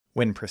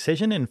When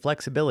precision and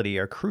flexibility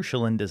are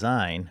crucial in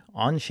design,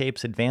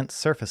 Onshape's advanced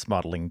surface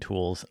modeling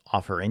tools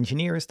offer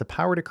engineers the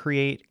power to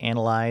create,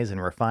 analyze,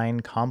 and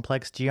refine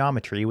complex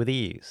geometry with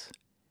ease.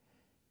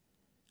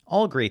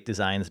 All great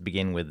designs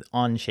begin with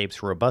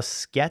Onshape's robust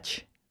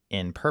sketch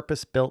and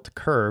purpose-built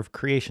curve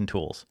creation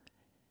tools.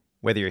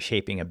 Whether you're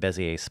shaping a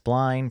Bezier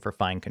spline for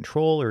fine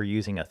control or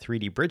using a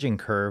 3D bridging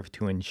curve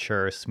to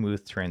ensure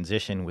smooth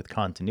transition with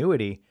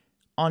continuity,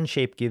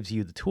 Onshape gives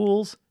you the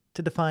tools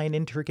to define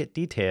intricate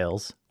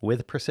details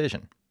with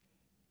precision.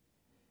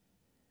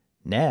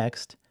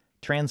 Next,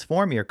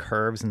 transform your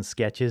curves and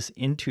sketches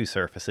into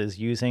surfaces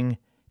using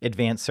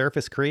advanced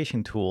surface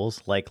creation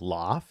tools like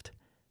Loft,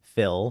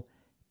 Fill,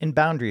 and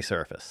Boundary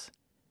Surface.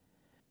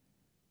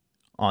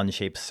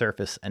 Onshape's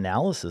surface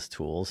analysis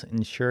tools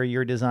ensure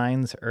your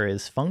designs are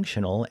as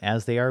functional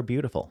as they are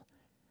beautiful.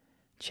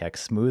 Check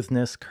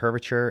smoothness,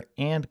 curvature,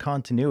 and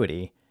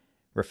continuity,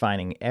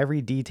 refining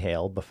every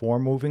detail before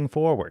moving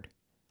forward.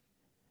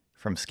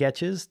 From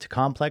sketches to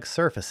complex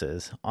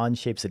surfaces,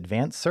 Onshape's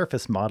advanced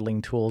surface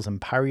modeling tools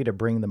empower you to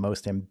bring the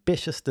most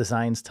ambitious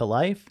designs to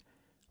life,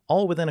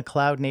 all within a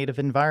cloud-native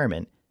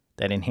environment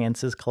that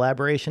enhances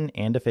collaboration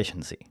and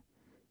efficiency.